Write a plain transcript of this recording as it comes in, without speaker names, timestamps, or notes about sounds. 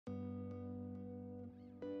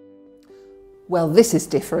Well, this is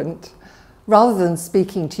different. Rather than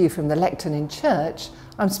speaking to you from the lectern in church,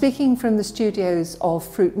 I'm speaking from the studios of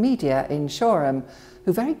Fruit Media in Shoreham,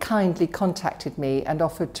 who very kindly contacted me and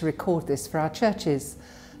offered to record this for our churches.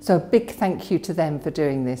 So a big thank you to them for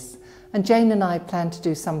doing this. And Jane and I plan to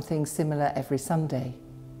do something similar every Sunday.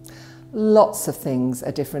 Lots of things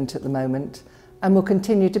are different at the moment and will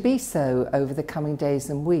continue to be so over the coming days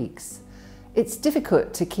and weeks. It's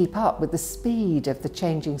difficult to keep up with the speed of the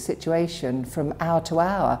changing situation from hour to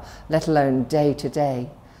hour, let alone day to day.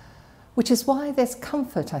 Which is why there's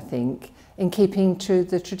comfort, I think, in keeping to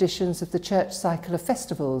the traditions of the church cycle of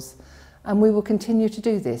festivals, and we will continue to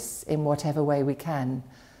do this in whatever way we can,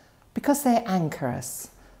 because they anchor us,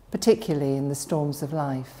 particularly in the storms of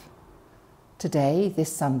life. Today,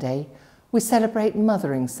 this Sunday, we celebrate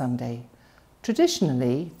Mothering Sunday.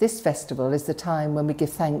 Traditionally, this festival is the time when we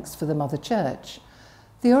give thanks for the Mother Church.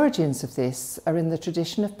 The origins of this are in the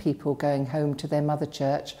tradition of people going home to their mother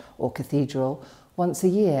church or cathedral once a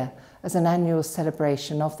year as an annual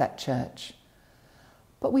celebration of that church.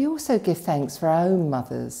 But we also give thanks for our own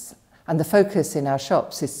mothers, and the focus in our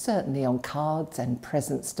shops is certainly on cards and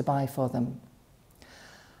presents to buy for them.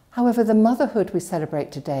 However, the motherhood we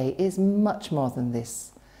celebrate today is much more than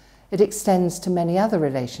this. It extends to many other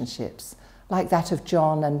relationships, like that of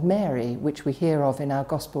John and Mary, which we hear of in our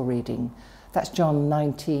Gospel reading. That's John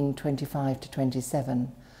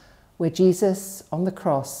 19:25-27, where Jesus, on the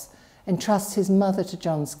cross, entrusts his mother to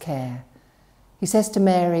John's care. He says to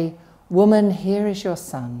Mary, "Woman, here is your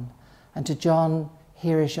son," and to John,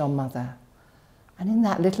 "Here is your mother." And in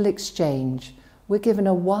that little exchange, we're given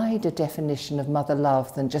a wider definition of mother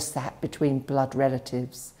love than just that between blood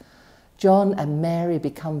relatives. John and Mary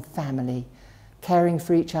become family, caring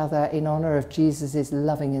for each other in honour of Jesus'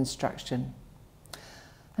 loving instruction.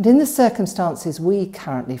 And in the circumstances we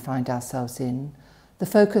currently find ourselves in, the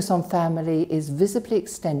focus on family is visibly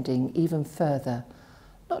extending even further,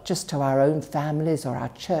 not just to our own families or our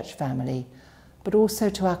church family, but also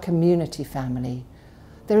to our community family.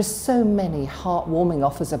 There are so many heartwarming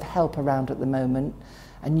offers of help around at the moment,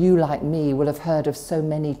 and you, like me, will have heard of so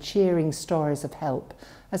many cheering stories of help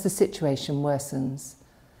as the situation worsens.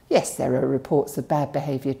 Yes, there are reports of bad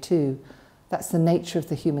behaviour too. That's the nature of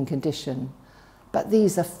the human condition. But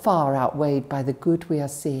these are far outweighed by the good we are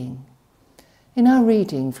seeing. In our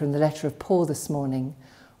reading from the letter of Paul this morning,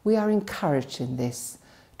 we are encouraged in this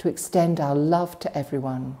to extend our love to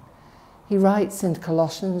everyone. He writes in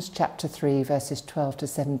Colossians chapter 3, verses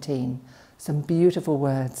 12-17, some beautiful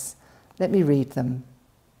words. Let me read them.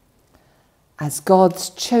 As God's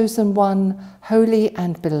chosen one, holy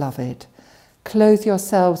and beloved, clothe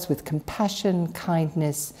yourselves with compassion,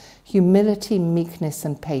 kindness, humility, meekness,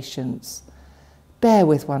 and patience. Bear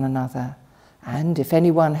with one another, and if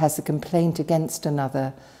anyone has a complaint against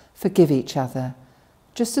another, forgive each other.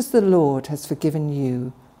 Just as the Lord has forgiven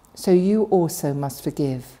you, so you also must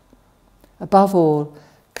forgive. Above all,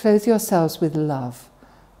 clothe yourselves with love,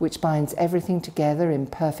 which binds everything together in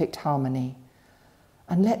perfect harmony.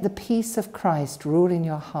 And let the peace of Christ rule in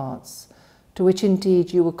your hearts, to which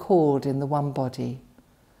indeed you were called in the one body.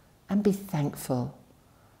 And be thankful.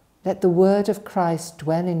 Let the word of Christ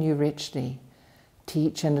dwell in you richly.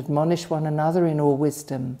 Teach and admonish one another in all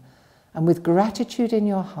wisdom, and with gratitude in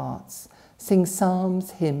your hearts, sing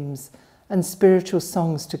psalms, hymns, and spiritual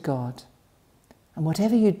songs to God. And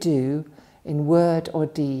whatever you do, in word or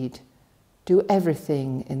deed, do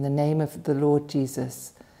everything in the name of the Lord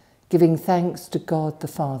Jesus, giving thanks to God the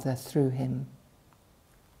Father through him.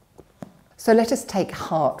 So let us take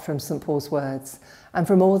heart from St. Paul's words and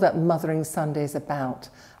from all that Mothering Sunday is about,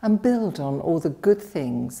 and build on all the good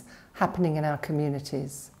things happening in our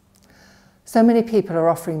communities. So many people are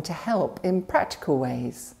offering to help in practical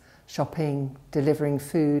ways, shopping, delivering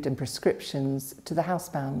food and prescriptions to the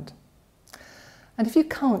housebound. And if you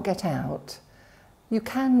can't get out, you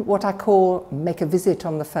can, what I call, make a visit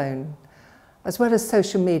on the phone. As well as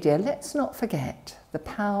social media, let's not forget the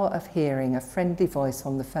power of hearing a friendly voice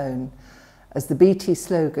on the phone. As the BT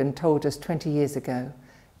slogan told us 20 years ago,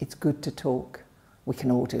 it's good to talk. We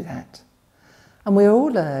can all do that. And we're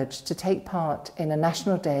all urged to take part in a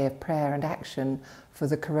national day of prayer and action for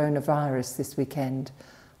the coronavirus this weekend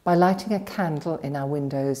by lighting a candle in our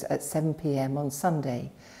windows at 7 p.m. on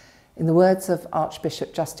Sunday, in the words of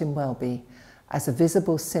Archbishop Justin Welby, as a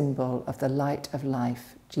visible symbol of the light of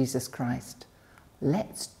life, Jesus Christ.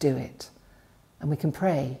 Let's do it. And we can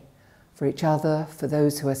pray for each other, for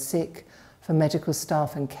those who are sick, for medical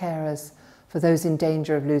staff and carers, for those in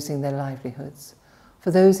danger of losing their livelihoods, for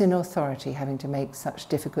those in authority having to make such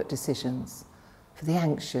difficult decisions, for the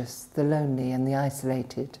anxious, the lonely and the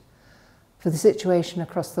isolated, for the situation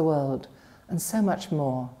across the world, and so much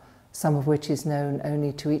more, some of which is known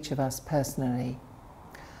only to each of us personally.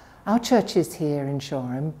 Our churches here in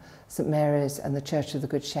Shoreham, St Mary's and the Church of the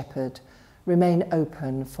Good Shepherd, remain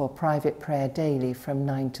open for private prayer daily from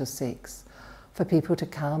 9 till 6, for people to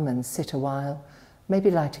come and sit a while,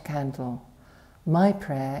 maybe light a candle. My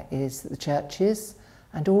prayer is that the churches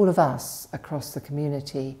and all of us across the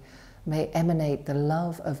community may emanate the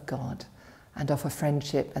love of God and offer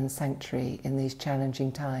friendship and sanctuary in these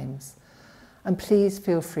challenging times. And please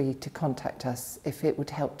feel free to contact us if it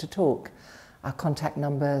would help to talk. Our contact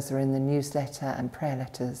numbers are in the newsletter and prayer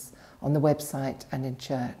letters on the website and in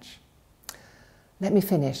church. Let me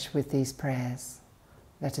finish with these prayers.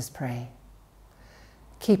 Let us pray.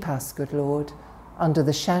 Keep us, good Lord, under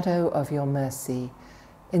the shadow of your mercy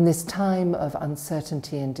in this time of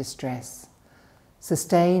uncertainty and distress.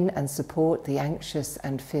 Sustain and support the anxious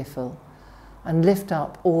and fearful, and lift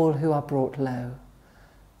up all who are brought low,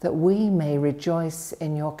 that we may rejoice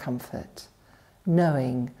in your comfort,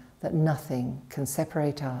 knowing that nothing can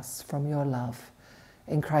separate us from your love.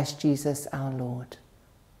 In Christ Jesus our Lord.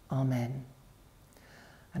 Amen.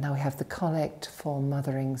 And now we have the Collect for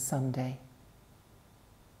Mothering Sunday.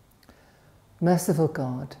 Merciful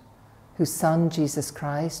God, whose Son, Jesus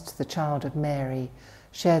Christ, the child of Mary,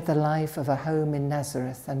 shared the life of a home in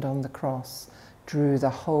Nazareth and on the cross, drew the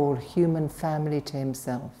whole human family to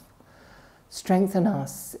himself. Strengthen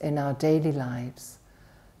us in our daily lives,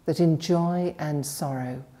 that in joy and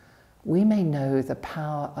sorrow we may know the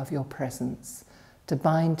power of your presence to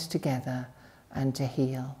bind together and to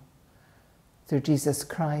heal. Through Jesus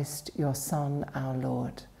Christ, your Son, our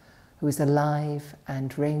Lord, who is alive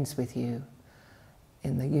and reigns with you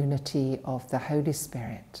in the unity of the Holy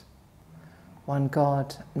Spirit, one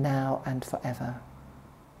God, now and forever.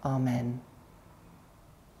 Amen.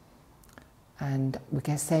 And we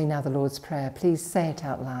can say now the Lord's Prayer. Please say it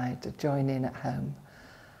out loud, join in at home.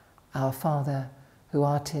 Our Father, who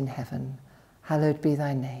art in heaven, hallowed be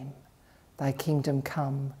thy name. Thy kingdom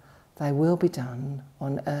come, thy will be done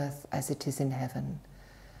on earth as it is in heaven.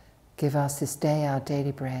 Give us this day our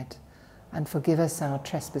daily bread, and forgive us our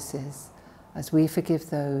trespasses, as we forgive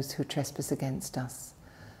those who trespass against us.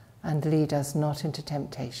 And lead us not into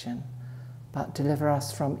temptation, but deliver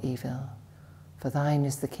us from evil. For thine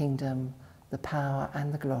is the kingdom, the power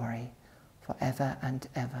and the glory, forever and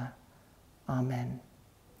ever. Amen.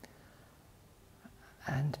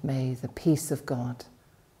 And may the peace of God,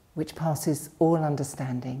 which passes all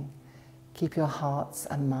understanding, keep your hearts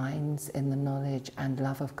and minds in the knowledge and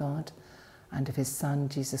love of God and of his Son,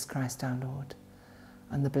 Jesus Christ our Lord.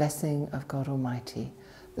 And the blessing of God Almighty,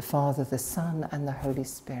 the Father, the Son, and the Holy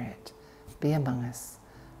Spirit be among us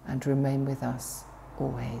and remain with us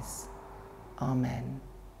always. Amen.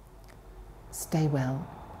 Stay well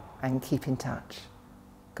and keep in touch.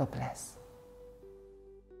 God bless.